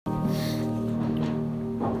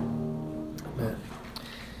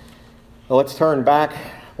Well, let's turn back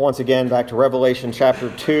once again back to Revelation chapter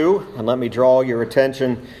 2, and let me draw your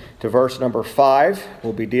attention to verse number 5.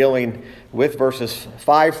 We'll be dealing with verses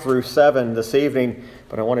 5 through 7 this evening,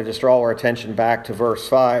 but I want to just draw our attention back to verse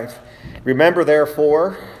 5. Remember,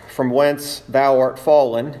 therefore, from whence thou art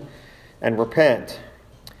fallen, and repent,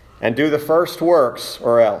 and do the first works,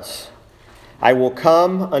 or else I will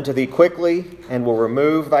come unto thee quickly, and will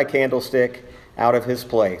remove thy candlestick out of his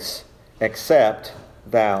place, except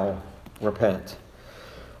thou repent.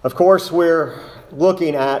 Of course, we're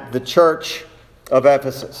looking at the church of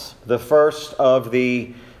Ephesus, the first of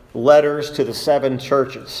the letters to the 7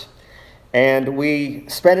 churches. And we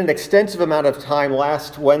spent an extensive amount of time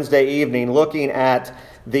last Wednesday evening looking at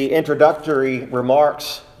the introductory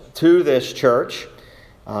remarks to this church,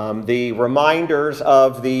 the reminders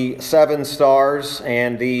of the 7 stars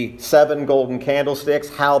and the 7 golden candlesticks,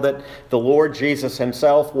 how that the Lord Jesus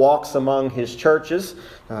himself walks among his churches,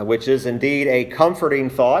 which is indeed a comforting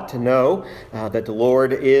thought to know that the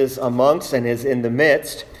Lord is amongst and is in the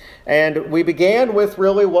midst. And we began with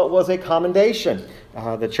really what was a commendation.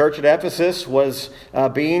 The church at Ephesus was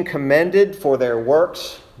being commended for their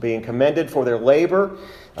works, being commended for their labor.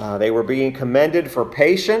 They were being commended for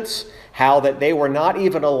patience, how that they were not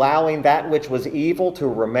even allowing that which was evil to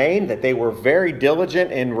remain, that they were very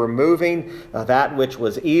diligent in removing that which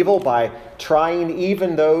was evil by trying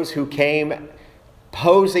even those who came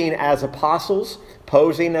posing as apostles,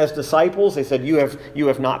 posing as disciples. They said, you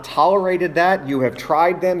have not tolerated that. You have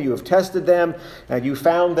tried them. You have tested them. You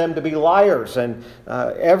found them to be liars. And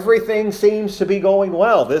everything seems to be going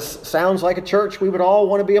well. This sounds like a church we would all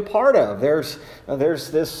want to be a part of. There's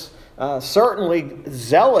this certainly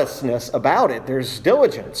zealousness about it. There's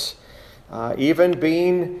diligence. Even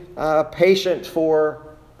being patient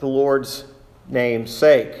for the Lord's name's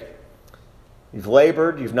sake. You've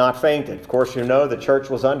labored, you've not fainted. Of course, you know the church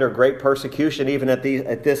was under great persecution even at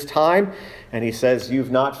this time. And he says, you've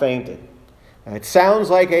not fainted. It sounds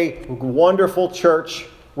like a wonderful church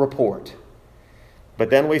report. But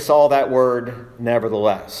then we saw that word,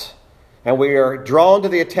 nevertheless. And we are drawn to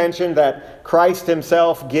the attention that Christ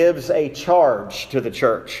himself gives a charge to the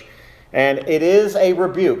church. And it is a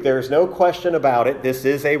rebuke. There is no question about it. This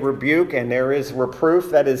is a rebuke, and there is reproof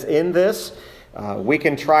that is in this. We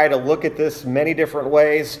can try to look at this many different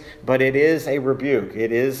ways, but it is a rebuke.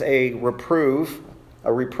 It is a reproof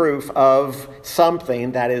of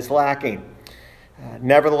something that is lacking.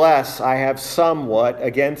 Nevertheless, I have somewhat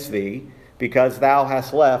against thee, because thou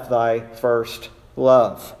hast left thy first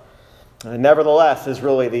love. Nevertheless is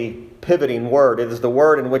really the pivoting word. It is the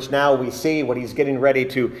word in which now we see what he's getting ready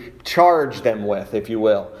to charge them with, if you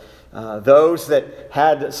will. Those that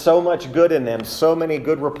had so much good in them, so many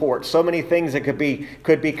good reports, so many things that could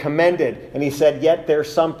be commended. And he said, yet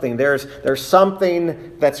there's something. There's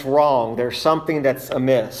something that's wrong. There's something that's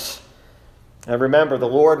amiss. And remember, the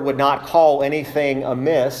Lord would not call anything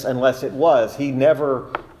amiss unless it was. He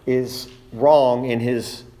never is wrong in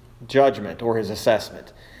his judgment or his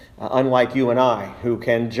assessment. Unlike you and I, who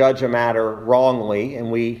can judge a matter wrongly,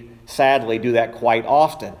 and we sadly do that quite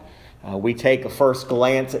often. We take a first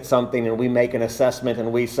glance at something and we make an assessment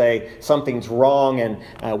and we say something's wrong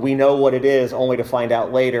and we know what it is, only to find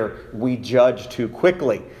out later we judge too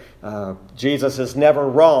quickly. Jesus is never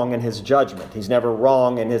wrong in his judgment. He's never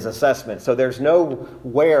wrong in his assessment. So there's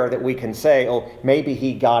nowhere that we can say, oh, maybe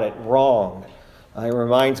he got it wrong. It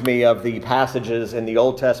reminds me of the passages in the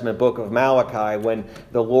Old Testament book of Malachi when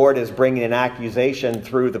the Lord is bringing an accusation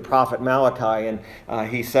through the prophet Malachi, and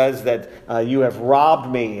he says that you have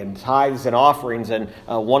robbed me in tithes and offerings, and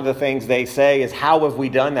one of the things they say is, how have we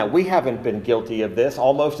done that? We haven't been guilty of this,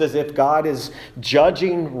 almost as if God is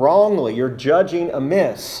judging wrongly. You're judging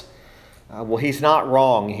amiss. Well, he's not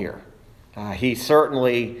wrong here. He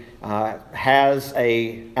certainly has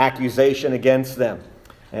an accusation against them.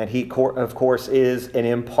 And he, of course, is an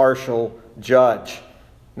impartial judge.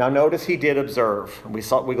 Now, notice he did observe. We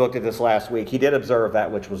looked at this last week. He did observe that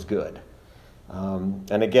which was good.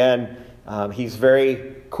 And again, he's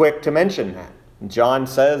very quick to mention that. John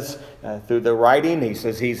says through the writing, he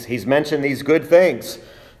says he's mentioned these good things.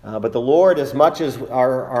 But the Lord, as much as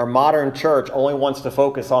our modern church only wants to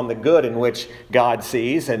focus on the good in which God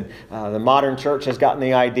sees, and the modern church has gotten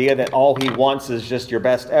the idea that all he wants is just your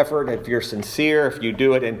best effort. If you're sincere, if you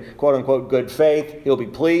do it in quote-unquote good faith, he'll be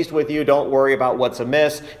pleased with you. Don't worry about what's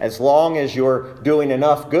amiss as long as you're doing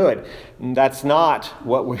enough good. And that's not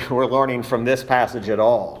what we're learning from this passage at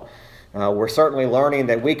all. We're certainly learning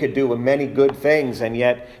that we could do many good things, and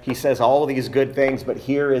yet he says all these good things, but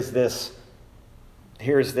here's this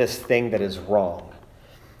thing that is wrong.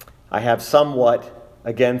 I have somewhat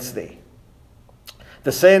against thee.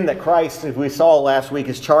 The sin that Christ, as we saw last week,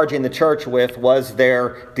 is charging the church with was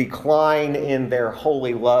their decline in their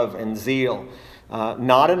holy love and zeal.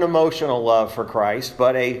 Not an emotional love for Christ,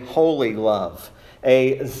 but a holy love,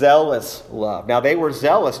 a zealous love. Now, they were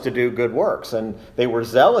zealous to do good works, and they were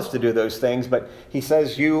zealous to do those things, but he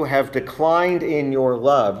says, you have declined in your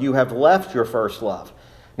love. You have left your first love.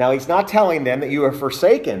 Now, he's not telling them that you have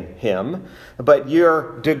forsaken him, but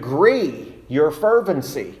your degree, your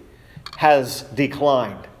fervency has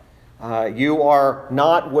declined. You are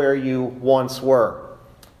not where you once were.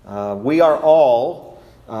 We are all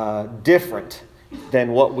different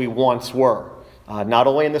than what we once were. Not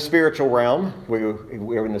only in the spiritual realm, we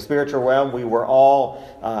were in the spiritual realm, we were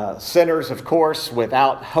all sinners, of course,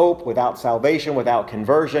 without hope, without salvation, without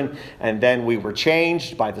conversion, and then we were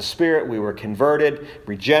changed by the Spirit, we were converted,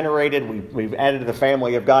 regenerated, we've added to the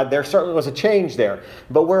family of God. There certainly was a change there,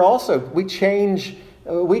 but we change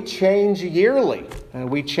yearly,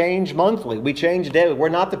 we change monthly, we change daily. We're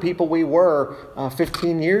not the people we were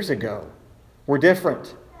 15 years ago. We're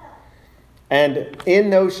different. And in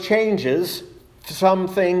those changes, some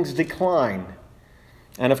things decline.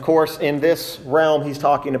 And of course, in this realm he's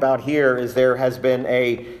talking about here is there has been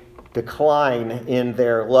a decline in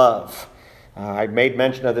their love. I made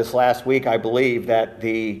mention of this last week. I believe that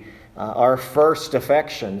our first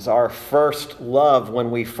affections, our first love,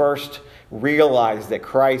 when we first realize that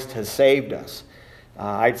Christ has saved us,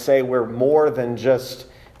 I'd say we're more than just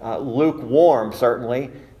lukewarm,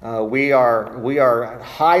 certainly. We are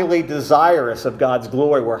highly desirous of God's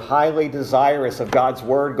glory. We're highly desirous of God's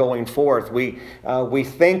word going forth. We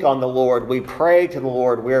think on the Lord. We pray to the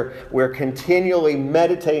Lord. We're continually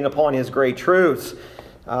meditating upon his great truths.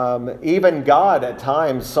 Even God at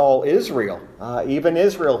times saw Israel, even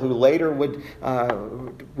Israel, who later would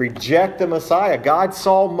reject the Messiah. God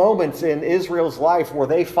saw moments in Israel's life where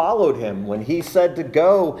they followed him. When he said to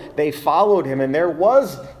go, they followed him, and there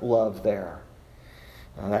was love there.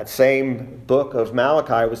 That same book of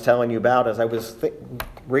Malachi I was telling you about, as I was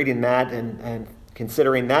reading that and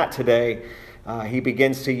considering that today, he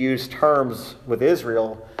begins to use terms with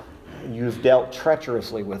Israel. You've dealt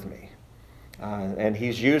treacherously with me. And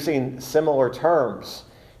he's using similar terms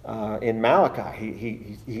in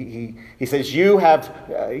Malachi. He says,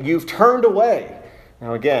 you've turned away.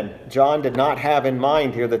 Now again, John did not have in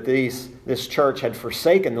mind here that this church had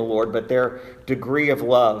forsaken the Lord, but their degree of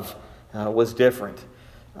love was different.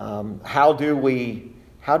 How do we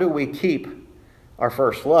keep our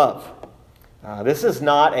first love? This is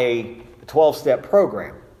not a 12-step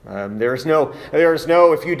program. There's no,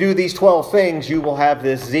 if you do these 12 things, you will have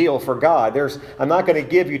this zeal for God. I'm not going to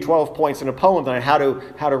give you 12 points in a poem on how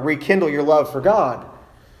to rekindle your love for God.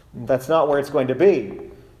 That's not where it's going to be.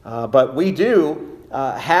 But we do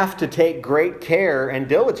have to take great care and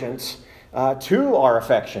diligence to our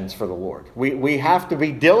affections for the Lord. We have to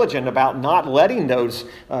be diligent about not letting those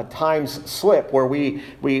times slip where we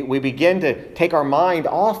begin to take our mind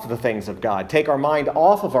off the things of God, take our mind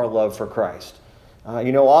off of our love for Christ.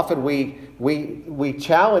 Often we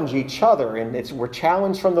challenge each other, and we're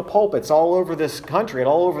challenged from the pulpits all over this country and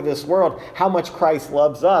all over this world how much Christ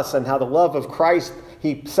loves us and how the love of Christ,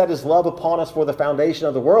 he set his love upon us for the foundation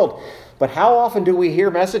of the world. But how often do we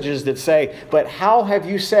hear messages that say, but how have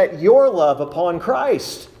you set your love upon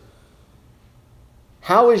Christ?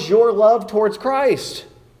 How is your love towards Christ?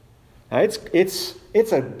 Now, it's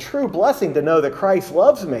a true blessing to know that Christ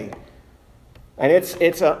loves me. And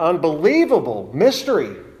it's an unbelievable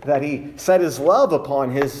mystery that he set his love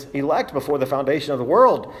upon his elect before the foundation of the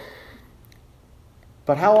world.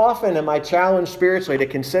 But how often am I challenged spiritually to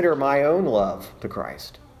consider my own love to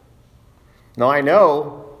Christ? Now, I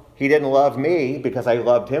know he didn't love me because I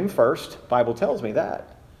loved him first. The Bible tells me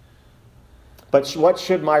that. But what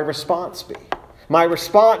should my response be? My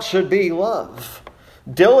response should be love.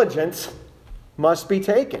 Diligence must be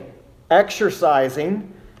taken.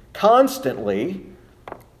 Exercising constantly,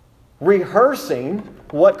 rehearsing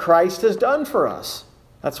what Christ has done for us.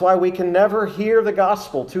 That's why we can never hear the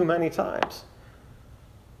gospel too many times.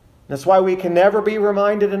 That's why we can never be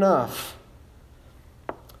reminded enough.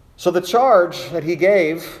 So the charge that he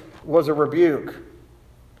gave was a rebuke.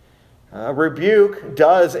 A rebuke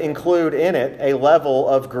does include in it a level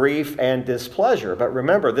of grief and displeasure. But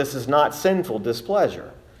remember, this is not sinful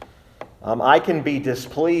displeasure. I can be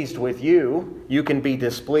displeased with you. You can be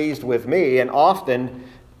displeased with me. And often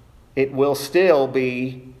it'll still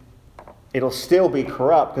be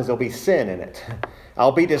corrupt because there'll be sin in it.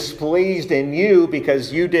 I'll be displeased in you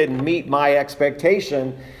because you didn't meet my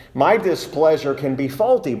expectation. My displeasure can be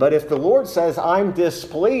faulty. But if the Lord says, I'm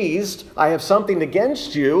displeased, I have something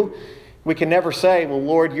against you, We can never say, well,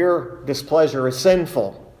 Lord, your displeasure is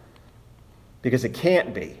sinful, because it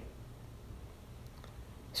can't be.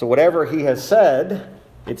 So whatever he has said,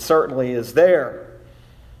 it certainly is there.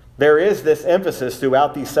 There is this emphasis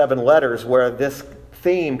throughout these 7 letters where this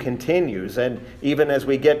theme continues. And even as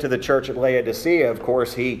we get to the church at Laodicea, of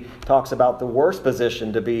course, he talks about the worst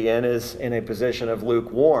position to be in is in a position of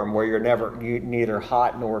lukewarm, where you're neither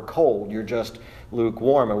hot nor cold. You're just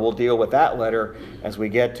lukewarm. And we'll deal with that letter as we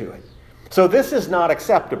get to it. So this is not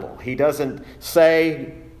acceptable. He doesn't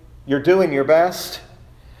say, you're doing your best,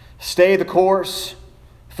 stay the course,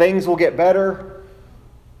 things will get better.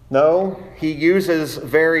 No, he uses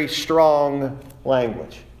very strong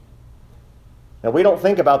language. Now, we don't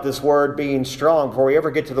think about this word being strong before we ever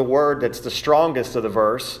get to the word that's the strongest of the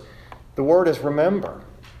verse. The word is remember.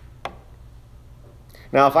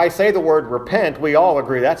 Now, if I say the word repent, we all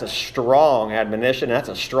agree that's a strong admonition. That's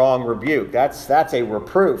a strong rebuke. That's a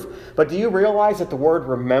reproof. But do you realize that the word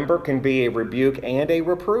remember can be a rebuke and a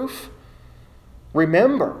reproof?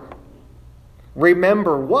 Remember.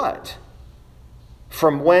 Remember what?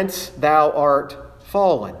 From whence thou art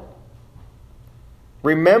fallen.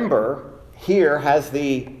 Remember here has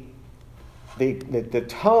the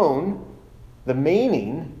tone, the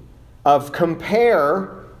meaning of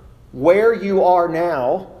compare where you are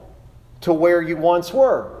now to where you once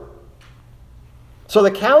were. So the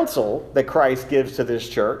counsel that Christ gives to this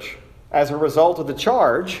church as a result of the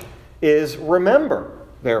charge is remember,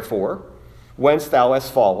 therefore, whence thou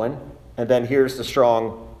hast fallen, and then here's the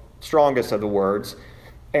strongest of the words,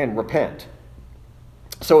 and repent.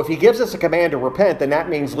 So if he gives us a command to repent, then that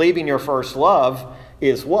means leaving your first love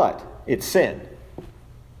is what? It's sin.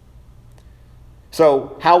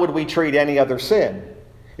 So how would we treat any other sin?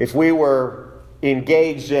 If we were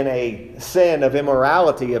engaged in a sin of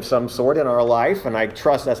immorality of some sort in our life, and I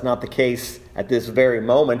trust that's not the case at this very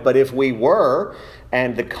moment, but if we were,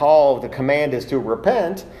 and the command is to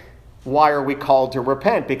repent, why are we called to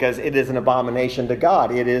repent? Because it is an abomination to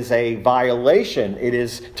God. It is a violation. It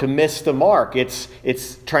is to miss the mark. It's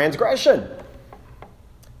transgression.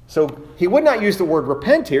 So he would not use the word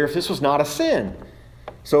repent here if this was not a sin.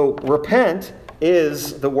 So repent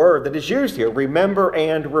is the word that is used here. Remember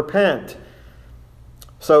and repent.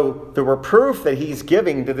 So the reproof that he's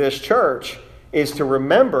giving to this church is to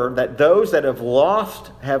remember that those that have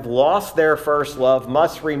lost their first love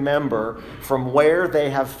must remember from where they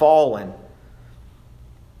have fallen.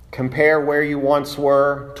 Compare where you once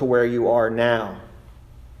were to where you are now.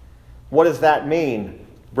 What does that mean?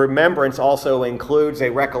 Remembrance also includes a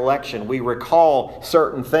recollection. We recall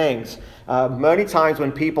certain things. Many times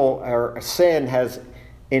when sin has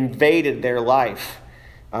invaded their life,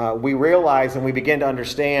 we realize and we begin to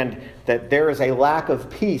understand that there is a lack of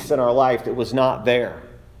peace in our life that was not there.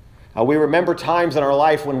 We remember times in our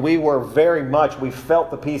life when we felt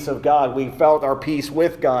the peace of God. We felt our peace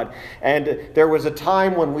with God. And there was a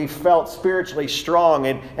time when we felt spiritually strong.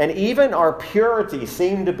 And even our purity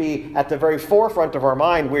seemed to be at the very forefront of our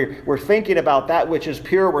mind. We're thinking about that which is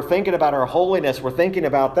pure. We're thinking about our holiness. We're thinking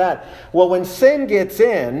about that. Well, when sin gets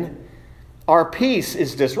in, our peace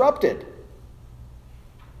is disrupted.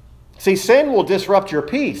 See, sin will disrupt your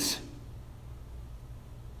peace.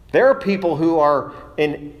 There are people who are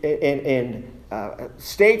in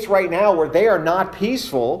states right now where they are not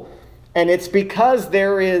peaceful, and it's because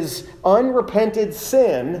there is unrepented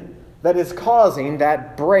sin that is causing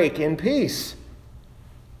that break in peace.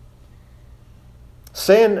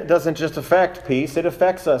 Sin doesn't just affect peace, it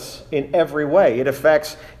affects us in every way. It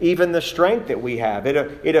affects even the strength that we have.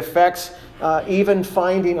 It affects even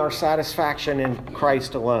finding our satisfaction in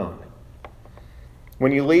Christ alone.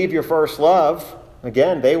 When you leave your first love,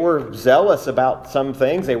 again, they were zealous about some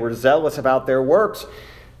things. They were zealous about their works,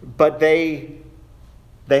 but they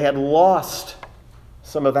had lost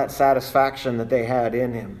some of that satisfaction that they had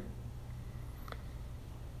in him.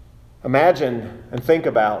 Imagine and think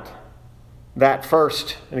about that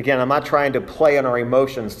first, and again, I'm not trying to play on our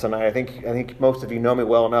emotions tonight. I think most of you know me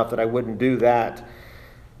well enough that I wouldn't do that.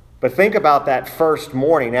 But think about that first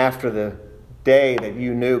morning after the day that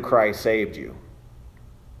you knew Christ saved you.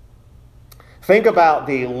 Think about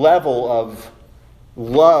the level of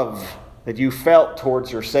love that you felt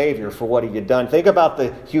towards your Savior for what he had done. Think about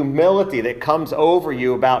the humility that comes over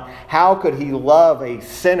you about how could he love a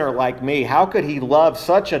sinner like me? How could he love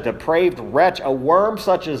such a depraved wretch, a worm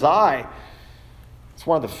such as I? It's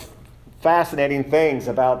one of the fascinating things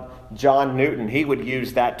about John Newton. He would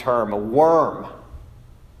use that term, a worm.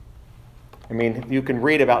 I mean, you can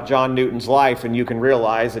read about John Newton's life and you can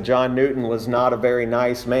realize that John Newton was not a very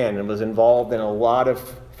nice man and was involved in a lot of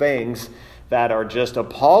things that are just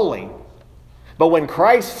appalling. But when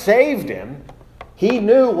Christ saved him, he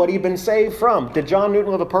knew what he'd been saved from. Did John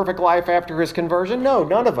Newton live a perfect life after his conversion? No,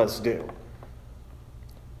 none of us do.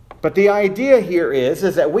 But the idea here is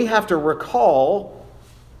that we have to recall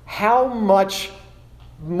how much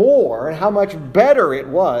more and how much better it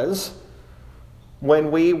was when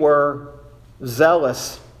we were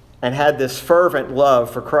zealous and had this fervent love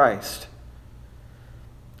for Christ.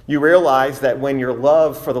 You realize that when your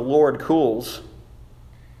love for the Lord cools,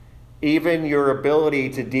 even your ability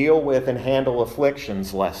to deal with and handle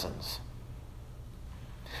afflictions lessens.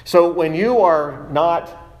 So when you've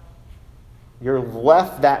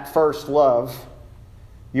left that first love,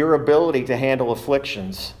 your ability to handle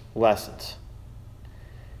afflictions lessens.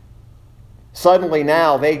 Suddenly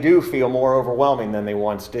now they do feel more overwhelming than they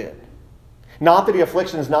once did. Not that the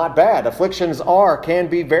affliction is not bad. Afflictions can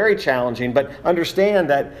be very challenging, but understand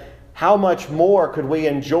that how much more could we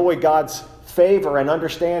enjoy God's favor and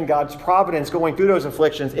understand God's providence going through those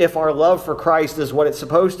afflictions if our love for Christ is what it's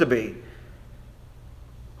supposed to be.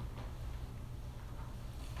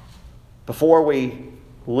 Before we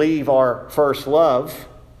leave our first love,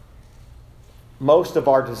 most of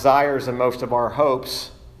our desires and most of our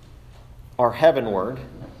hopes are heavenward,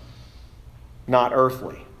 not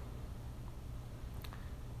earthly.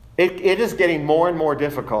 It is getting more and more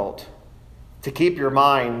difficult to keep your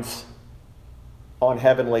minds on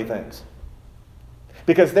heavenly things.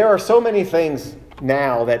 Because there are so many things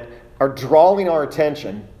now that are drawing our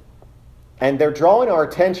attention, and they're drawing our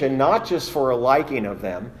attention not just for a liking of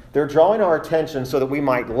them, they're drawing our attention so that we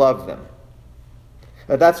might love them.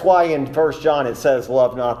 That's why in 1 John it says,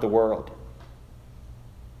 love not the world.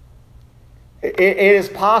 It is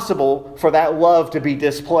possible for that love to be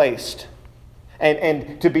displaced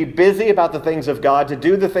and to be busy about the things of God, to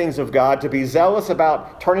do the things of God, to be zealous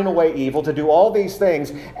about turning away evil, to do all these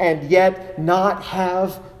things, and yet not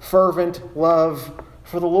have fervent love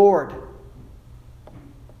for the Lord.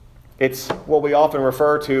 It's what we often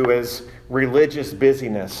refer to as religious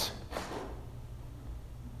busyness.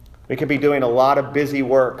 We can be doing a lot of busy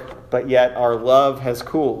work, but yet our love has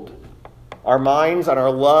cooled. Our minds and our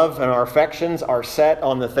love and our affections are set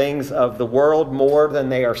on the things of the world more than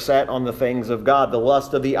they are set on the things of God. The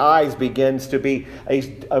lust of the eyes begins to be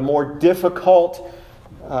a more difficult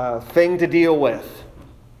thing to deal with.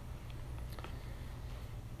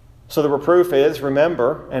 So the reproof is,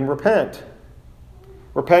 remember and repent.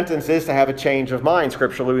 Repentance is to have a change of mind.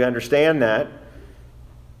 Scripturally, we understand that.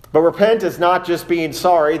 But repent is not just being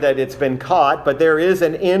sorry that it's been caught, but there is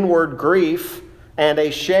an inward grief and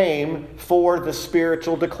a shame for the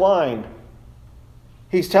spiritual decline.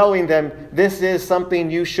 He's telling them this is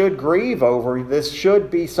something you should grieve over. This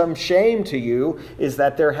should be some shame to you, is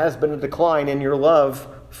that there has been a decline in your love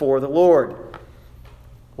for the Lord.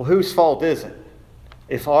 Well, whose fault is it?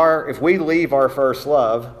 If we leave our first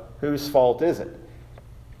love, whose fault is it?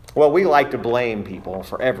 Well, we like to blame people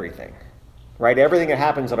for everything, right? Everything that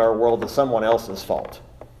happens in our world is someone else's fault.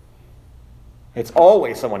 It's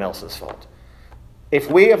always someone else's fault. If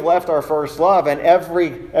we have left our first love, and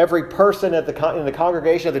every person in the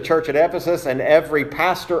congregation of the church at Ephesus and every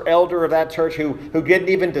pastor, elder of that church who didn't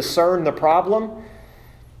even discern the problem,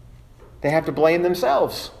 they have to blame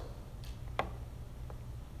themselves.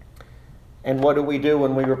 And what do we do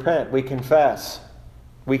when we repent? We confess.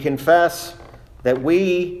 We confess that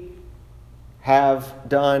we have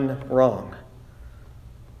done wrong.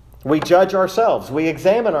 We judge ourselves. We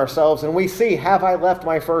examine ourselves and we see, have I left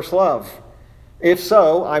my first love? If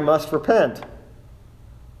so, I must repent.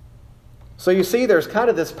 So you see, there's kind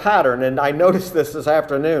of this pattern, and I noticed this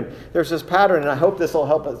afternoon. There's this pattern, and I hope this will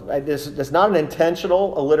help us. It's not an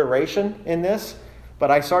intentional alliteration in this, but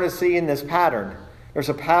I started seeing this pattern. There's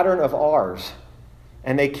a pattern of ours,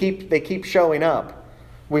 and they keep showing up.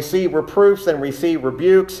 We see reproofs and we see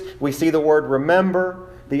rebukes. We see the word remember,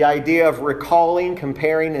 the idea of recalling,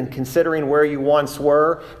 comparing, and considering where you once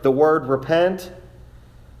were. The word repent.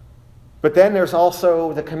 But then there's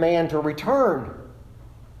also the command to return.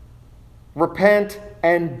 Repent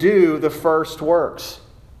and do the first works.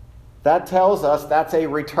 That tells us that's a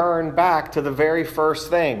return back to the very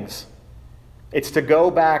first things. It's to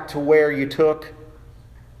go back to where you took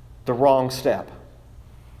the wrong step.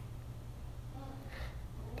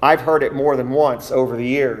 I've heard it more than once over the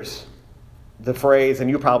years, the phrase, and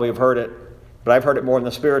you probably have heard it, but I've heard it more in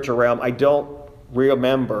the spiritual realm. I don't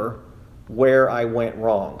remember where I went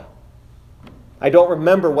wrong. I don't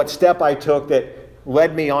remember what step I took that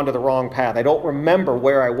led me onto the wrong path. I don't remember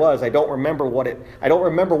where I was. I don't remember what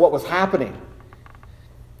was happening.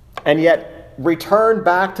 And yet, return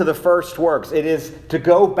back to the first works. It is to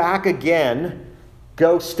go back again,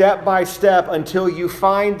 go step by step until you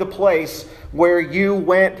find the place where you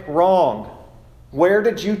went wrong. Where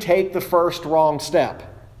did you take the first wrong step?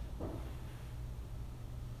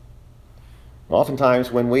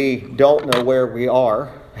 Oftentimes when we don't know where we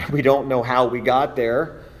are, we don't know how we got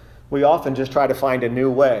there, we often just try to find a new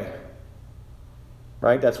way.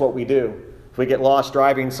 Right? That's what we do. If we get lost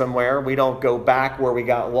driving somewhere, we don't go back where we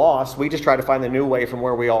got lost. We just try to find the new way from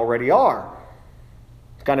where we already are.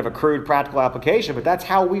 It's kind of a crude practical application, but that's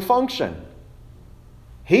how we function.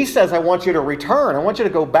 He says, I want you to return. I want you to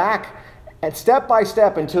go back and step by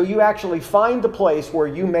step until you actually find the place where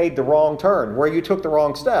you made the wrong turn, where you took the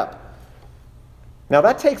wrong step. Now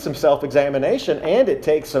that takes some self-examination and it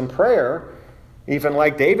takes some prayer, even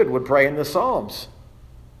like David would pray in the Psalms.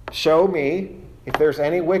 Show me if there's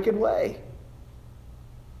any wicked way.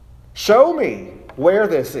 Show me where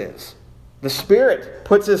this is. The Spirit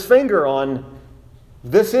puts his finger on,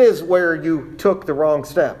 this is where you took the wrong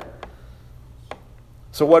step.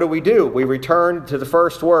 So what do? We return to the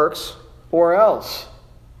first works, or else.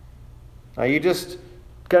 Now you just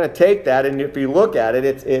kind of take that, and if you look at it,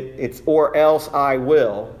 it's or else I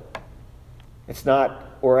will. It's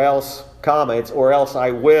not or else, comma, it's or else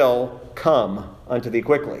I will come unto thee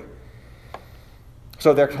quickly.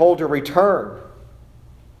 So they're told to return.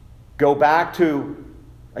 Go back to,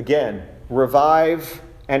 again, revive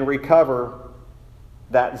and recover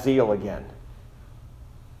that zeal again.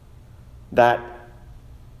 That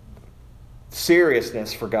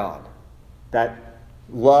seriousness for God. That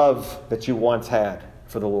love that you once had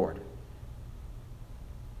for the Lord.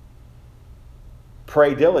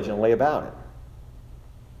 Pray diligently about it.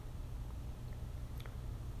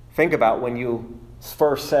 Think about when you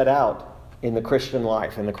first set out in the Christian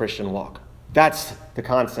life, in the Christian walk. That's the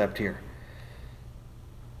concept here.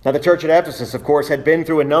 Now the church at Ephesus, of course, had been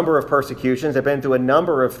through a number of persecutions, had been through a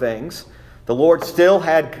number of things. The Lord still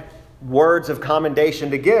had words of commendation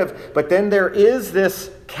to give, but then there is this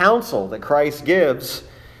counsel that Christ gives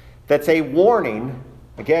that's a warning,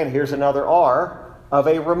 again, here's another R, of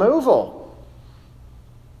a removal.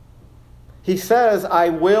 He says, I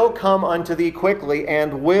will come unto thee quickly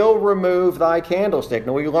and will remove thy candlestick.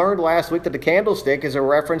 Now we learned last week that the candlestick is a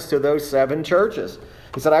reference to those 7 churches.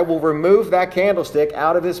 He said, I will remove that candlestick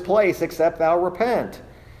out of his place except thou repent.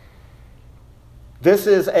 This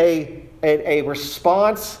is a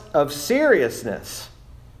response of seriousness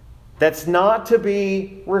that's not to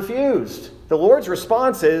be refused. The Lord's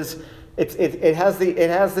response is, it has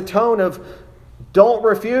the tone of, don't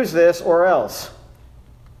refuse this or else.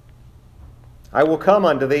 I will come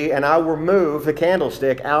unto thee, and I will remove the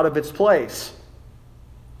candlestick out of its place.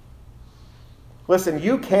 Listen,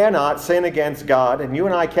 you cannot sin against God, and you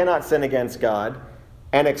and I cannot sin against God,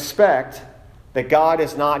 and expect that God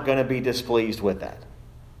is not going to be displeased with that.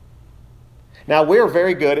 Now, we're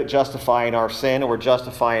very good at justifying our sin, and we're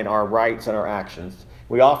justifying our rights and our actions.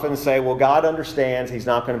 We often say, well, God understands, he's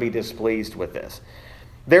not going to be displeased with this.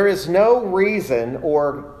 There is no reason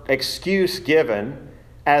or excuse given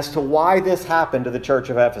as to why this happened to the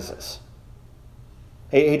church of Ephesus.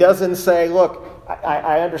 He doesn't say, look,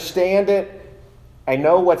 I understand it. I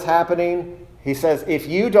know what's happening. He says, if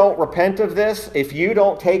you don't repent of this, if you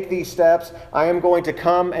don't take these steps, I am going to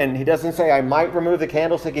come. And he doesn't say, I might remove the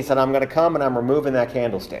candlestick. He said, I'm going to come and I'm removing that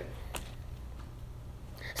candlestick.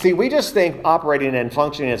 See, we just think operating and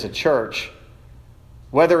functioning as a church,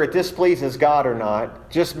 whether it displeases God or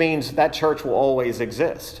not, just means that church will always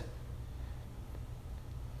exist.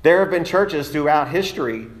 There have been churches throughout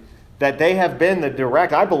history that they have been the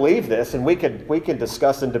direct, I believe this, and we can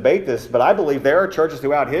discuss and debate this, but I believe there are churches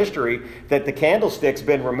throughout history that the candlestick's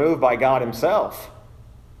been removed by God himself.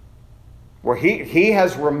 Where he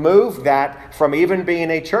has removed that from even being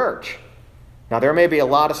a church. Now there may be a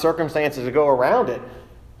lot of circumstances to go around it,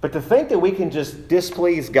 but to think that we can just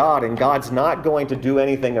displease God and God's not going to do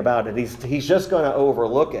anything about it, he's just going to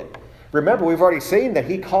overlook it. Remember, we've already seen that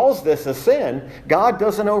he calls this a sin. God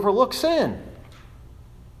doesn't overlook sin.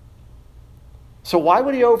 So why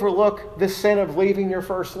would he overlook this sin of leaving your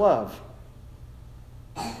first love?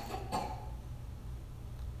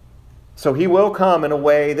 So he will come in a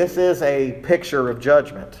way, this is a picture of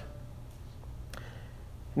judgment.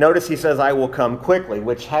 Notice he says, I will come quickly,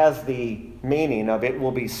 which has the meaning of it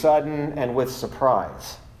will be sudden and with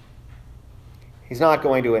surprise. He's not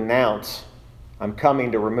going to announce, I'm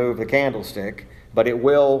coming to remove the candlestick, but it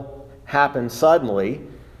will happen suddenly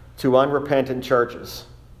to unrepentant churches.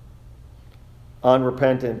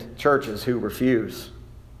 Unrepentant churches who refuse.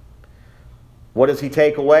 What does he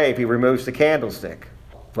take away if he removes the candlestick?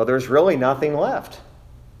 Well, there's really nothing left.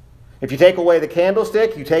 If you take away the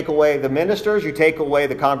candlestick, you take away the ministers, you take away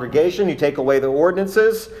the congregation, you take away the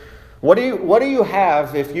ordinances, What do you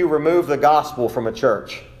have if you remove the gospel from a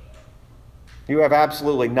church? You have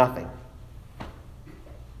absolutely nothing.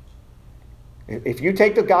 If you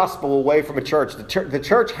take the gospel away from a church, the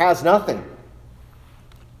church has nothing.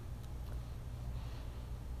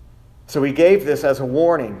 So he gave this as a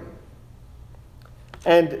warning.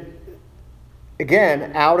 And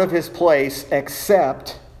again, out of his place,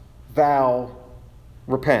 except thou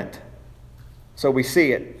repent. So we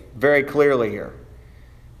see it very clearly here.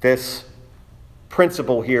 This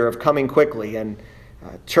principle here of coming quickly and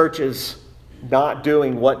churches not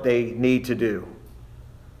doing what they need to do.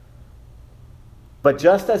 But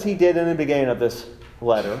just as he did in the beginning of this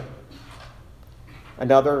letter,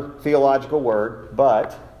 another theological word,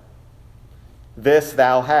 but this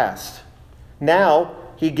thou hast. Now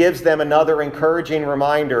he gives them another encouraging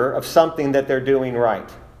reminder of something that they're doing right.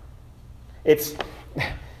 It's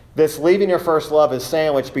this leaving your first love is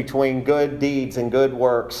sandwiched between good deeds and good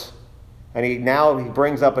works. And he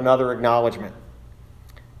brings up another acknowledgement.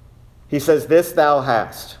 He says, this thou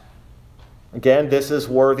hast. Again, this is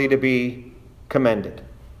worthy to be commended.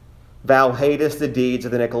 Thou hatest the deeds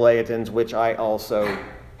of the Nicolaitans, which I also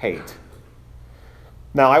hate.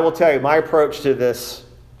 Now, I will tell you, my approach to this,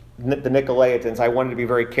 the Nicolaitans, I wanted to be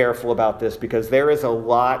very careful about this because there is a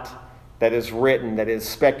lot that is written that is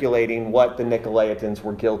speculating what the Nicolaitans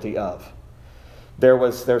were guilty of.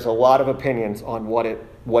 There's a lot of opinions on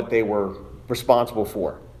what they were responsible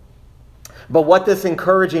for. But what this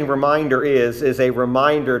encouraging reminder is a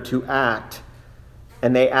reminder to act,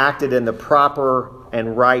 and they acted in the proper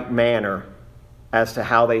and right manner as to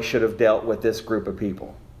how they should have dealt with this group of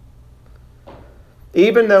people.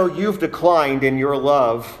 Even though you've declined in your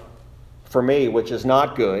love for me, which is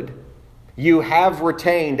not good, you have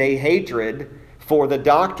retained a hatred for the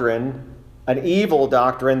doctrine, an evil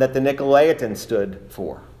doctrine that the Nicolaitans stood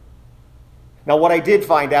for. Now, what I did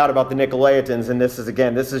find out about the Nicolaitans, and this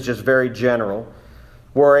is just very general,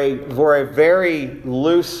 were a very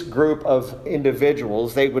loose group of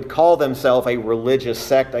individuals. They would call themselves a religious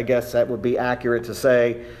sect, I guess that would be accurate to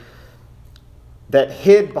say, that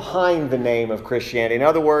hid behind the name of Christianity. In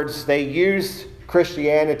other words, they used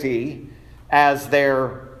Christianity as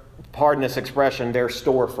their, pardon this expression, their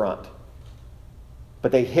storefront.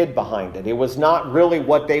 But they hid behind it. It was not really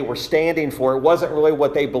what they were standing for. It wasn't really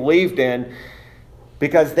what they believed in,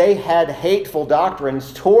 because they had hateful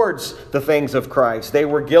doctrines towards the things of Christ. They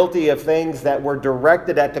were guilty of things that were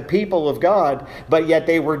directed at the people of God, but yet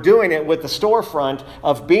they were doing it with the storefront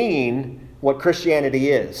of being what Christianity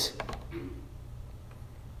is.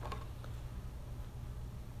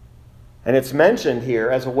 And it's mentioned here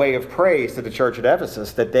as a way of praise to the church at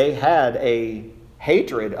Ephesus that they had a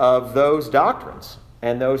hatred of those doctrines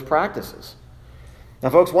and those practices. Now,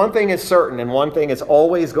 folks, one thing is certain and one thing is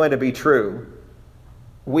always going to be true.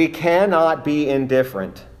 We cannot be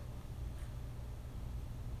indifferent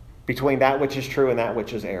between that which is true and that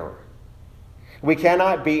which is error. We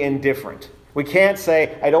cannot be indifferent. We can't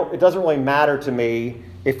say, it doesn't really matter to me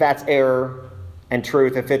if that's error and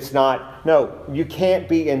truth, if it's not. No, you can't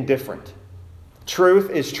be indifferent. Truth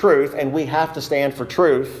is truth, and we have to stand for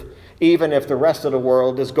truth, even if the rest of the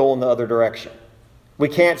world is going the other direction. We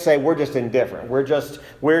can't say we're just indifferent. We're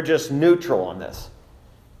just neutral on this.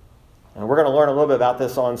 And we're going to learn a little bit about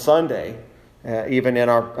this on Sunday, even in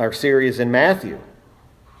our series in Matthew,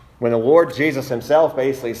 when the Lord Jesus himself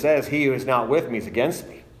basically says, he who is not with me is against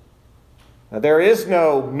me. Now, there is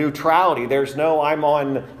no neutrality. There's no I'm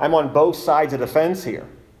on both sides of the fence here.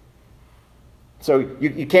 So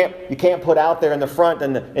you can't put out there in the front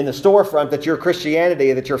and in the storefront that you're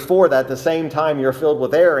Christianity, that you're for that. At the same time, you're filled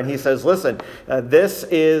with error. And he says, listen, this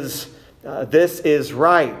is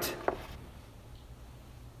right.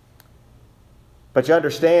 But you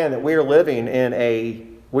understand that we are living in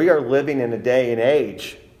a day and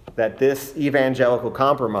age that this evangelical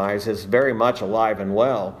compromise is very much alive and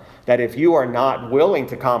well. That if you are not willing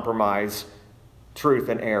to compromise truth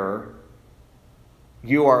and error,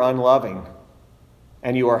 you are unloving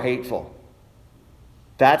and you are hateful.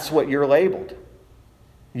 That's what you're labeled.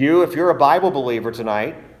 If you're a Bible believer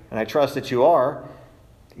tonight, and I trust that you are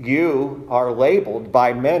labeled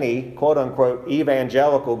by many, quote unquote,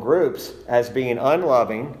 evangelical groups as being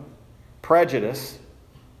unloving, prejudiced,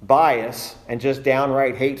 biased, and just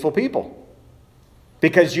downright hateful people.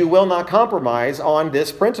 Because you will not compromise on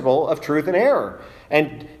this principle of truth and error.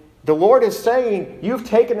 And the Lord is saying, you've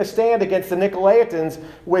taken a stand against the Nicolaitans,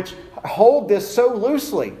 which hold this so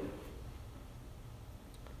loosely.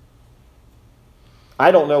 I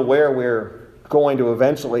don't know where we're going to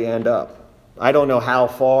eventually end up. I don't know how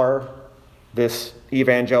far this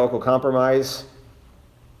evangelical compromise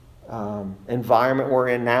environment we're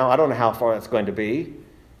in now. I don't know how far that's going to be.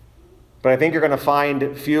 But I think you're going to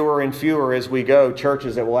find fewer and fewer as we go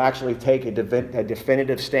churches that will actually take a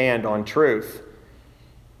definitive stand on truth.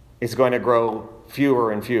 It's going to grow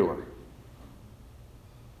fewer and fewer.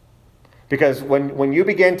 Because when you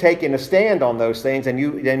begin taking a stand on those things and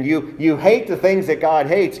you hate the things that God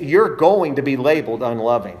hates, you're going to be labeled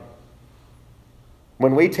unloving.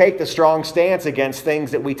 When we take the strong stance against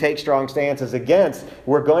things that we take strong stances against,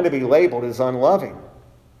 we're going to be labeled as unloving.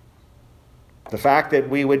 The fact that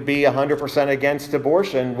we would be 100% against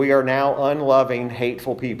abortion, we are now unloving,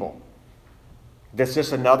 hateful people. That's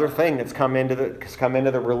just another thing that's come into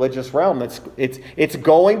the religious realm. It's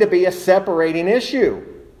going to be a separating issue.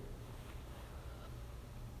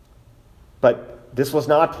 But this was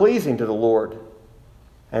not pleasing to the Lord.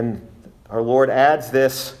 And our Lord adds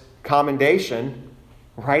this commendation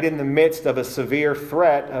right in the midst of a severe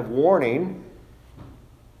threat of warning,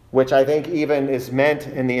 which I think even is meant,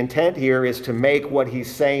 and the intent here is to make what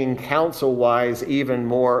he's saying counsel-wise even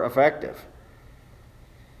more effective.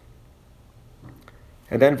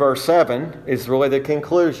 And then verse 7 is really the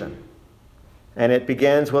conclusion. And it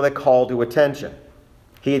begins with a call to attention.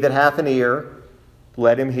 He that hath an ear,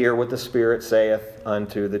 let him hear what the Spirit saith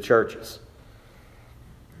unto the churches.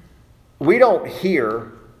 We don't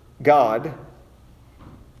hear God,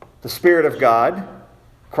 the Spirit of God,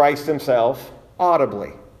 Christ himself,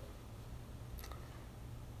 audibly.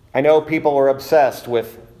 I know people are obsessed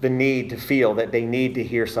with the need to feel that they need to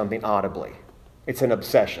hear something audibly. It's an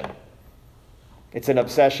obsession. It's an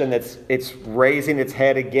obsession it's raising its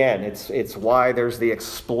head again. It's why there's the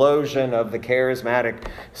explosion of the charismatic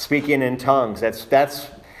speaking in tongues.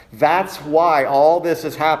 That's why all this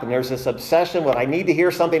has happened. There's this obsession with I need to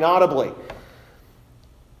hear something audibly.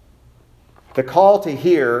 The call to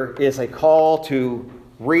hear is a call to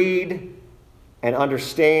read and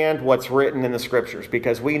understand what's written in the Scriptures,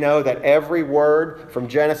 because we know that every word from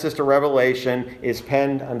Genesis to Revelation is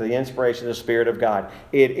penned under the inspiration of the Spirit of God.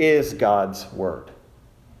 It is God's Word.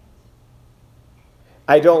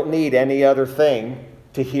 I don't need any other thing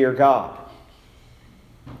to hear God.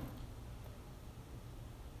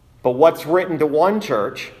 But what's written to one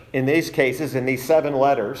church, in these cases, in these 7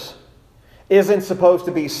 letters, isn't supposed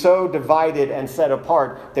to be so divided and set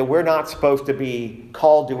apart that we're not supposed to be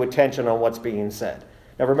called to attention on what's being said.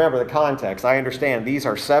 Now remember the context. I understand these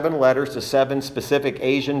are 7 letters to 7 specific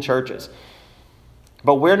Asian churches.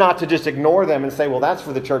 But we're not to just ignore them and say, well, that's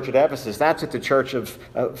for the church at Ephesus. That's at the church of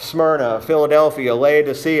Smyrna, Philadelphia,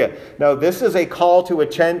 Laodicea. No, this is a call to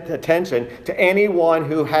attention to anyone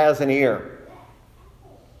who has an ear.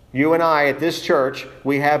 You and I at this church,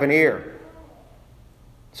 we have an ear.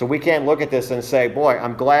 So we can't look at this and say, boy,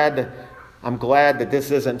 I'm glad that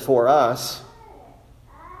this isn't for us.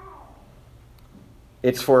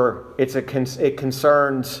 It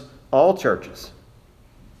concerns all churches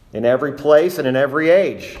in every place and in every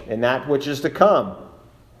age, and that which is to come.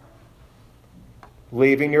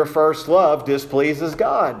 Leaving your first love displeases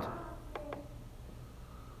God.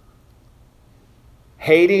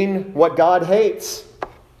 Hating what God hates.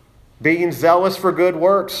 Being zealous for good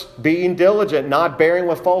works, being diligent, not bearing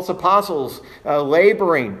with false apostles,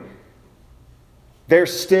 laboring.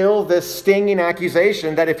 There's still this stinging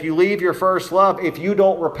accusation that if you leave your first love, if you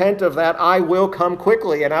don't repent of that, I will come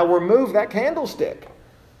quickly and I will remove that candlestick.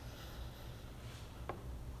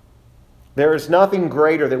 There is nothing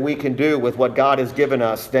greater that we can do with what God has given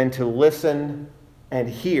us than to listen and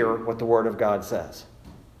hear what the Word of God says.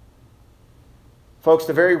 Folks,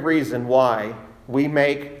 the very reason why we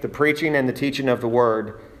make the preaching and the teaching of the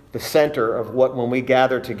Word the center of what when we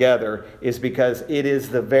gather together is because it is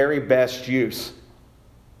the very best use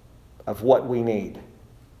of what we need.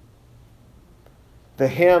 The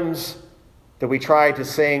hymns that we try to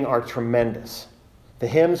sing are tremendous. The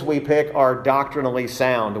hymns we pick are doctrinally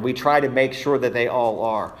sound, and we try to make sure that they all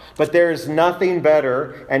are. But there is nothing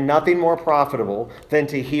better and nothing more profitable than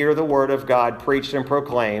to hear the Word of God preached and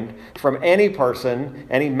proclaimed from any person,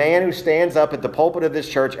 any man who stands up at the pulpit of this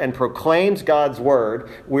church and proclaims God's Word.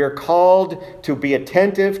 We are called to be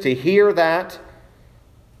attentive, to hear that,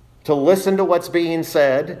 to listen to what's being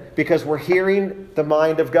said, because we're hearing the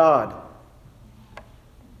mind of God.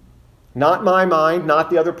 Not my mind, not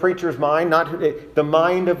the other preacher's mind, not the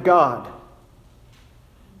mind of God.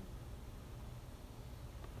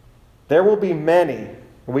 There will be many,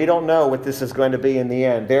 we don't know what this is going to be in the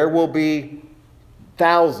end. There will be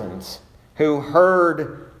thousands who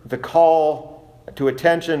heard the call to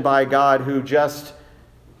attention by God who just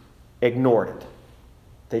ignored it.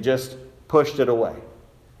 They just pushed it away.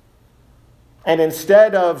 And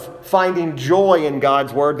instead of finding joy in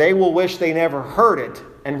God's Word, they will wish they never heard it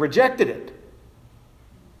and rejected it.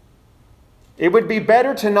 It would be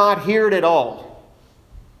better to not hear it at all.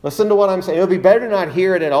 Listen to what I'm saying. It would be better to not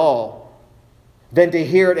hear it at all than to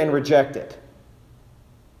hear it and reject it.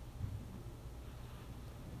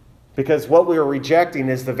 Because what we are rejecting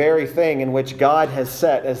is the very thing in which God has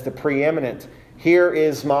set as the preeminent. Here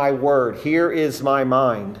is my word. Here is my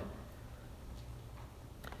mind.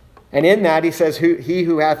 And in that he says, he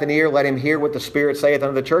who hath an ear, let him hear what the Spirit saith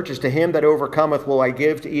unto the churches. To him that overcometh will I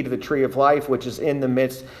give to eat of the tree of life, which is in the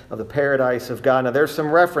midst of the paradise of God. Now there's some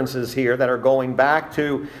references here that are going back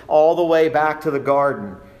to, all the way back to the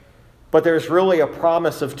garden. But there's really a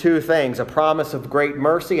promise of two things, a promise of great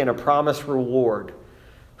mercy and a promised reward.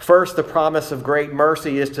 First, the promise of great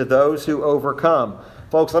mercy is to those who overcome.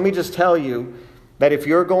 Folks, let me just tell you that if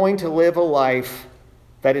you're going to live a life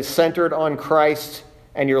that is centered on Christ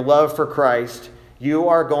and your love for Christ, you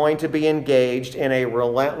are going to be engaged in a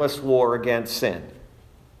relentless war against sin.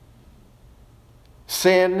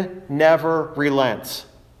 Sin never relents.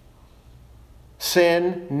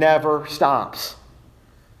 Sin never stops.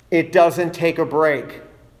 It doesn't take a break.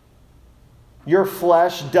 Your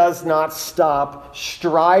flesh does not stop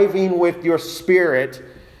striving with your spirit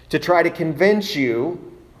to try to convince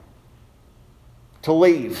you to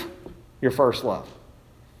leave your first love.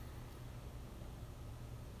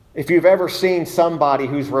 If you've ever seen somebody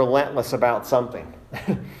who's relentless about something,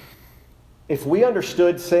 if we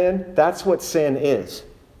understood sin, that's what sin is.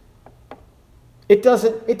 It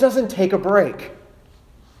doesn't take a break.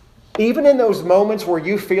 Even in those moments where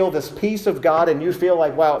you feel this peace of God and you feel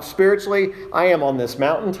like, wow, spiritually, I am on this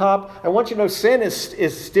mountaintop, I want you to know sin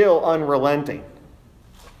is still unrelenting.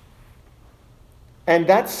 And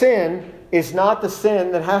that sin is not the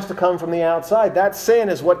sin that has to come from the outside. That sin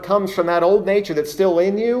is what comes from that old nature that's still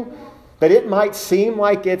in you, but it might seem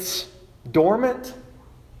like it's dormant.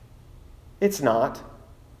 It's not.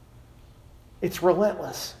 It's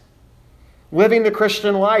relentless. Living the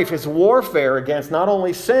Christian life is warfare against not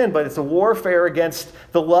only sin, but it's a warfare against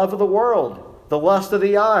the love of the world, the lust of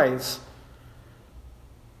the eyes.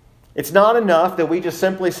 It's not enough that we just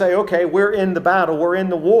simply say, okay, we're in the battle, we're in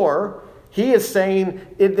the war. He is saying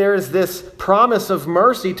there is this promise of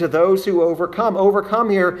mercy to those who overcome. Overcome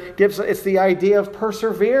here it's the idea of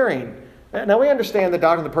persevering. Now we understand the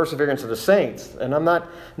doctrine of the perseverance of the saints, and I'm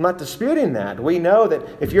not disputing that. We know that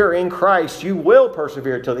if you're in Christ, you will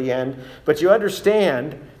persevere till the end, but you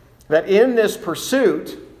understand that in this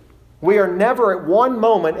pursuit, we are never at one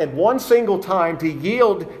moment, at one single time, to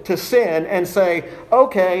yield to sin and say,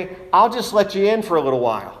 okay, I'll just let you in for a little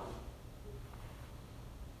while.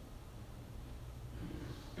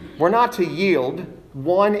 We're not to yield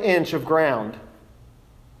 1 inch of ground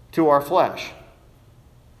to our flesh.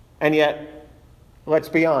 And yet, let's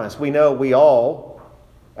be honest, we know we all,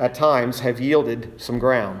 at times, have yielded some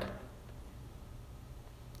ground.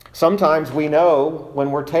 Sometimes we know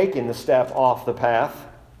when we're taking the step off the path.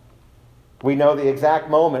 We know the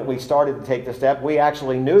exact moment we started to take the step. We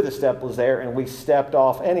actually knew the step was there, and we stepped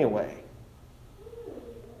off anyway.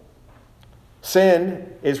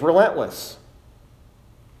 Sin is relentless.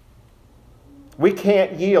 We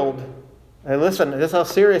can't yield. And listen, this is how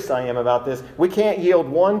serious I am about this. We can't yield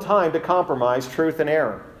one time to compromise truth and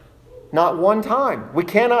error. Not one time. We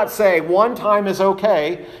cannot say one time is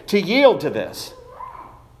okay to yield to this.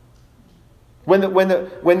 When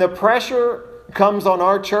the pressure comes on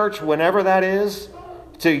our church, whenever that is,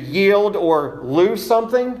 to yield or lose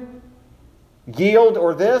something, yield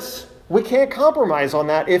or this, we can't compromise on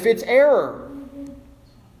that if it's error.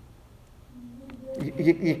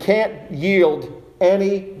 You can't yield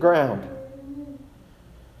any ground.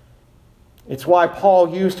 It's why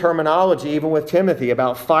Paul used terminology even with Timothy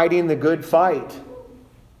about fighting the good fight.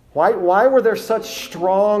 Why were there such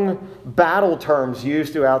strong battle terms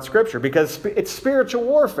used throughout Scripture? Because it's spiritual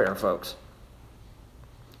warfare, folks.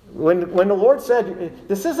 When the Lord said,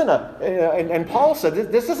 this isn't and Paul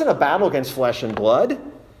said, this isn't a battle against flesh and blood.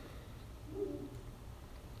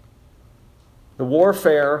 The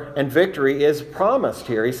warfare and victory is promised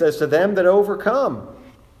here. He says, to them that overcome,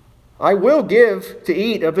 I will give to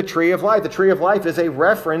eat of the tree of life. The tree of life is a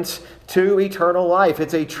reference to eternal life.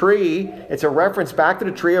 It's a tree. It's a reference back to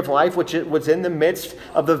the tree of life, which was in the midst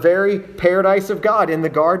of the very paradise of God in the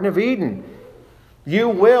Garden of Eden. You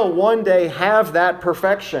will one day have that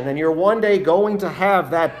perfection, and you're one day going to have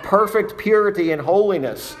that perfect purity and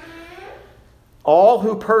holiness. All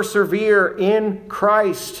who persevere in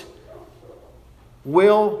Christ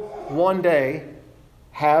will one day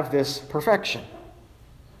have this perfection.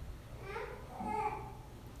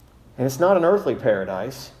 And it's not an earthly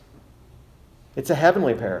paradise. It's a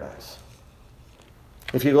heavenly paradise.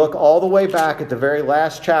 If you look all the way back at the very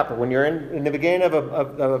last chapter, when you're in the beginning of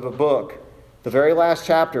a book, the very last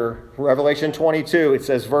chapter, Revelation 22, it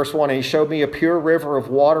says, verse 1, "And he showed me a pure river of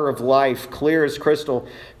water of life, clear as crystal,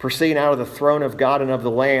 proceeding out of the throne of God and of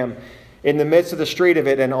the Lamb. In the midst of the street of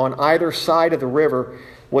it, and on either side of the river,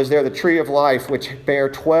 was there the tree of life, which bare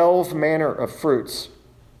 12 manner of fruits,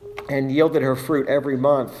 and yielded her fruit every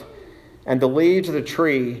month. And the leaves of the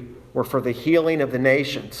tree were for the healing of the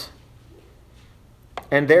nations.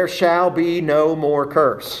 And there shall be no more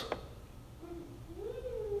curse."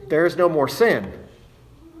 There is no more sin.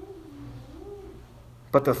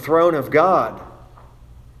 "But the throne of God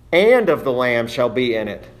and of the Lamb shall be in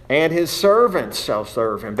it, and his servants shall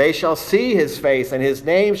serve him. They shall see his face, and his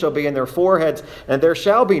name shall be in their foreheads. And there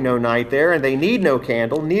shall be no night there, and they need no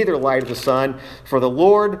candle, neither light of the sun. For the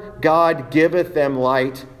Lord God giveth them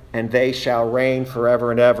light, and they shall reign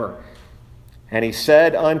forever and ever. And he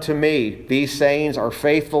said unto me, These sayings are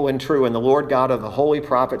faithful and true, and the Lord God of the holy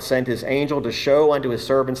prophets sent his angel to show unto his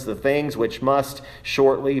servants the things which must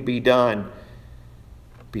shortly be done.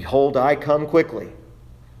 Behold, I come quickly.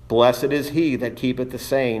 Blessed is he that keepeth the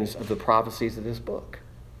sayings of the prophecies of this book."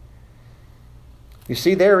 You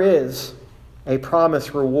see, there is a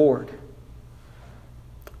promised reward.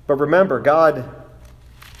 But remember, God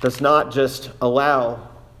does not just allow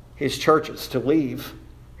his churches to leave,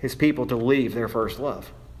 his people to leave their first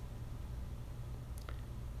love.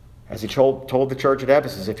 As he told the church at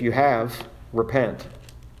Ephesus, if you have, repent.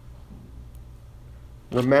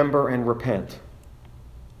 Remember and repent.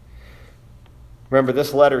 Remember,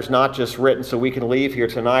 this letter is not just written so we can leave here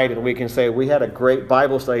tonight and we can say, we had a great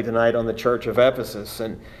Bible study tonight on the church of Ephesus,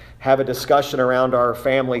 and have a discussion around our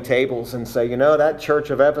family tables and say, that church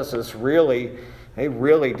of Ephesus they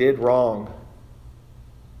really did wrong.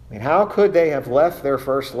 I mean, how could they have left their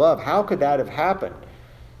first love? How could that have happened?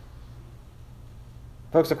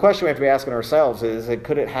 Folks, the question we have to be asking ourselves is,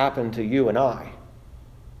 could it happen to you and I?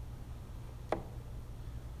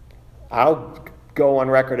 I'll go on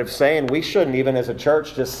record of saying we shouldn't, even as a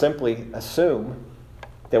church, just simply assume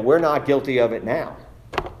that we're not guilty of it now.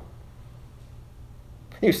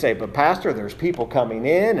 You say, but Pastor, there's people coming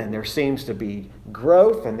in, and there seems to be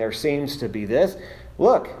growth, and there seems to be this.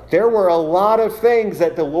 Look, there were a lot of things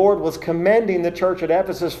that the Lord was commending the church at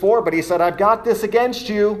Ephesus for, but he said, I've got this against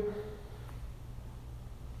you.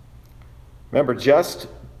 Remember, just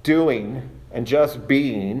doing and just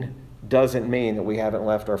being doesn't mean that we haven't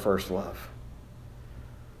left our first love.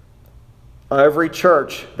 Every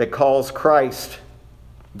church that calls Christ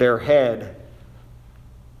their head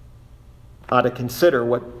ought to consider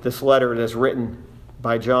what this letter is written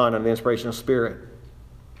by John on the inspiration of Spirit.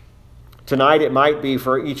 Tonight it might be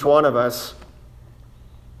for each one of us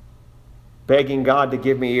begging God to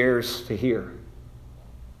give me ears to hear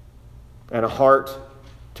and a heart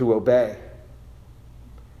to obey.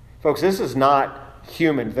 Folks, this is not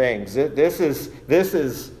human things. This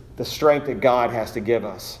is the strength that God has to give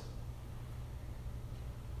us.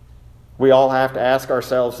 We all have to ask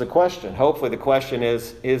ourselves the question. Hopefully the question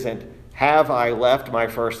isn't, have I left my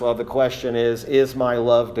first love? The question is my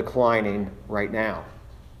love declining right now?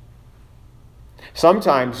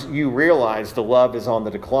 Sometimes you realize the love is on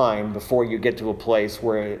the decline before you get to a place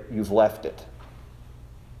where you've left it.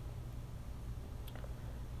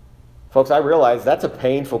 Folks, I realize that's a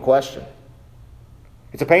painful question.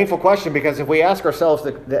 It's a painful question because if we ask ourselves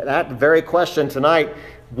that very question tonight,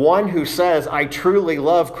 one who says, I truly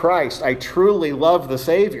love Christ, I truly love the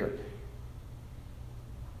Savior,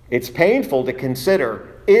 it's painful to consider,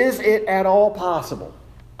 is it at all possible?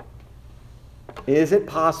 Is it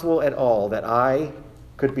possible at all that I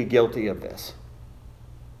could be guilty of this?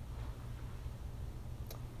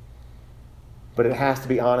 But it has to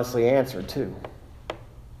be honestly answered too.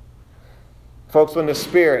 Folks, when the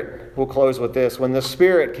Spirit, we'll close with this, when the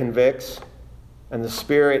Spirit convicts and the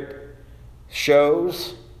Spirit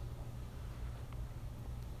shows,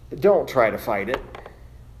 don't try to fight it.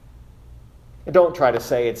 Don't try to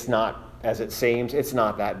say it's not as it seems. It's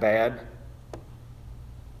not that bad.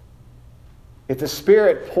 If the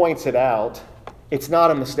Spirit points it out, it's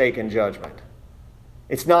not a mistaken judgment.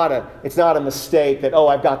 It's not a mistake that,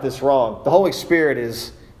 I've got this wrong. The Holy Spirit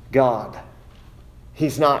is God.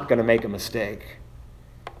 He's not going to make a mistake.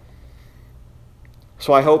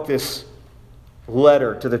 So I hope this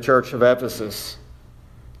letter to the church of Ephesus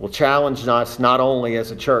will challenge us not only as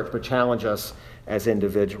a church, but challenge us as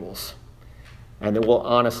individuals. And that we'll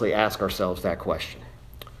honestly ask ourselves that question.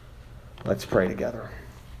 Let's pray together.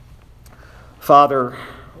 Father,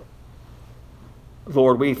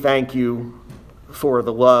 Lord, we thank you for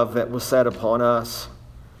the love that was set upon us.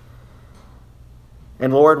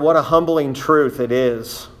 And Lord, what a humbling truth it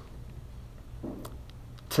is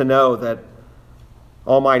to know that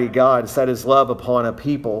Almighty God set his love upon a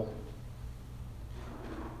people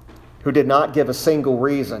who did not give a single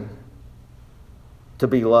reason to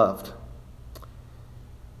be loved.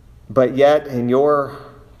 But yet, in your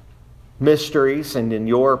mysteries and in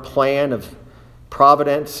your plan of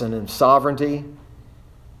providence and in sovereignty,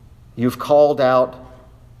 you've called out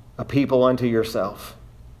a people unto yourself.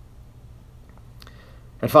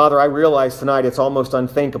 And Father, I realize tonight it's almost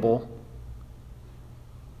unthinkable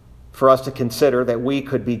for us to consider that we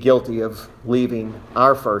could be guilty of leaving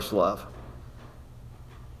our first love.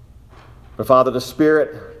 But Father, the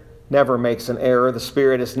Spirit never makes an error. The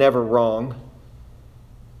Spirit is never wrong.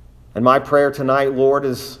 And my prayer tonight, Lord,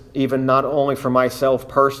 is even not only for myself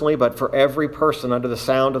personally, but for every person under the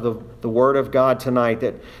sound of the Word of God tonight,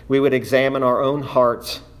 that we would examine our own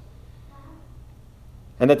hearts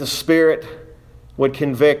and that the Spirit would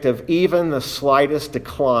convict of even the slightest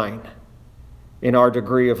decline in our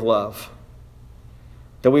degree of love.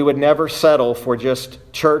 That we would never settle for just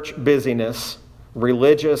church busyness,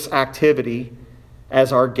 religious activity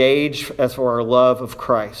as our gauge as for our love of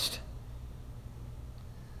Christ.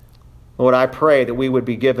 Lord, I pray that we would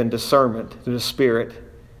be given discernment through the Spirit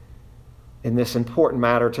in this important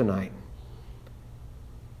matter tonight.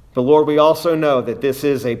 But Lord, we also know that this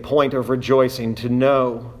is a point of rejoicing to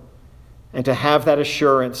know and to have that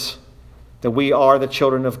assurance that we are the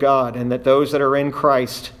children of God and that those that are in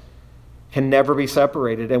Christ can never be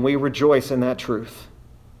separated, and we rejoice in that truth.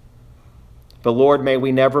 But Lord, may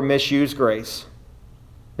we never misuse grace.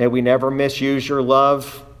 May we never misuse your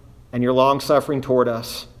love and your long-suffering toward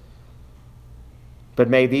us. But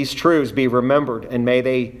may these truths be remembered, and may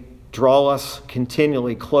they draw us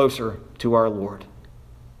continually closer to our Lord.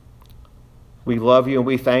 We love you and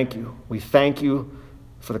we thank you. We thank you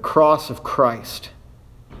for the cross of Christ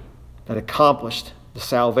that accomplished the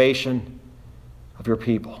salvation of your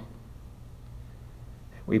people.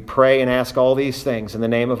 We pray and ask all these things in the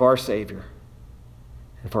name of our Savior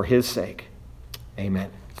and for his sake.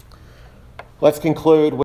 Amen. Let's conclude with